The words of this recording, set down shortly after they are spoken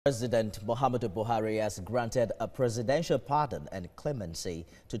President Muhammadu Buhari has granted a presidential pardon and clemency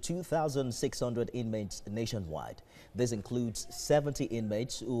to 2,600 inmates nationwide. This includes 70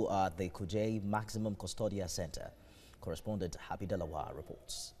 inmates who are at the Kuje Maximum Custodial Center. Correspondent habidah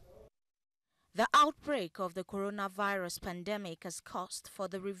reports. The outbreak of the coronavirus pandemic has caused for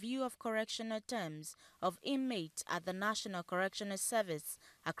the review of correctional terms of inmates at the National Correctional Service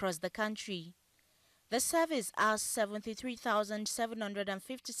across the country. The service has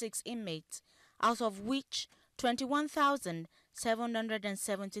 73,756 inmates, out of which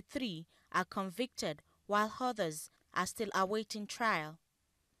 21,773 are convicted, while others are still awaiting trial.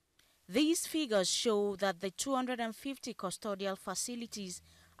 These figures show that the 250 custodial facilities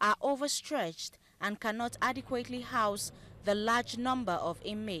are overstretched and cannot adequately house the large number of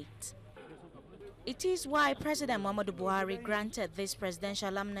inmates. It is why President Muhammadu Buhari granted this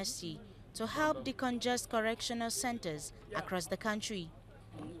presidential amnesty to help decongest correctional centers across the country.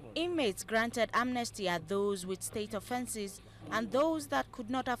 Inmates granted amnesty are those with state offenses and those that could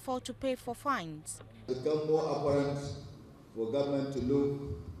not afford to pay for fines. It's become more apparent for government to look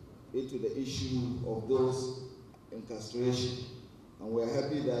into the issue of those incarceration, and we are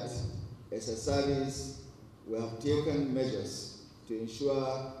happy that as a service we have taken measures to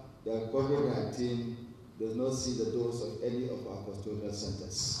ensure that COVID-19 does not see the doors of any of our custodial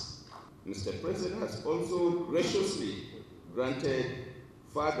centers. Mr. President has also graciously granted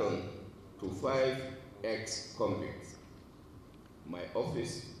pardon to 5 ex-convicts. My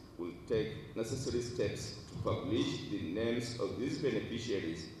office will take necessary steps to publish the names of these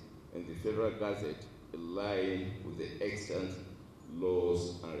beneficiaries in the Federal Gazette in line with the extant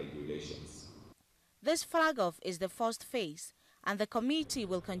laws and regulations. This flag-off is the first phase, and the committee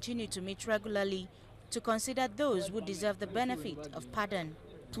will continue to meet regularly to consider those who deserve the benefit of pardon.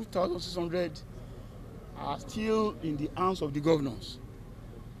 2,600 are still in the hands of the governors.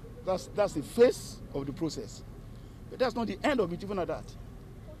 That's the face of the process. But that's not the end of it, even at that.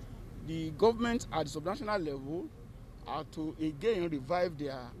 The government at the subnational level are to again revive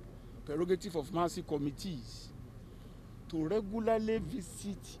their prerogative of mercy committees to regularly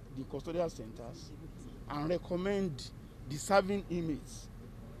visit the custodial centers and recommend deserving inmates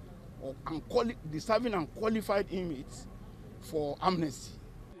deserving and qualified inmates for amnesty.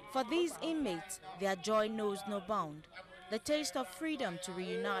 For these inmates, their joy knows no bound. The taste of freedom to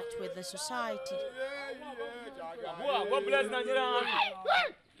reunite with the society.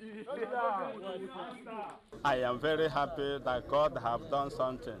 I am very happy that God have done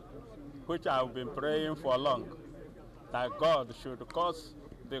something which I have been praying for long, that God should cause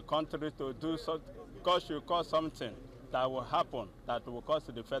the country to do so. God should cause something that will happen that will cause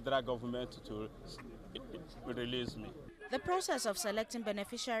the federal government to release me. The process of selecting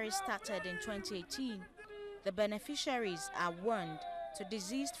beneficiaries started in 2018. The beneficiaries are warned to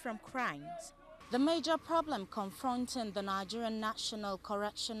desist from crimes. The major problem confronting the Nigerian National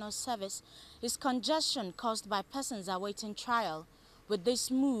Correctional Service is congestion caused by persons awaiting trial. With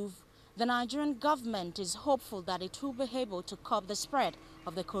this move, the Nigerian government is hopeful that it will be able to curb the spread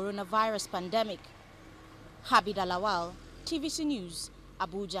of the coronavirus pandemic. Habidah, TVC News,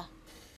 Abuja.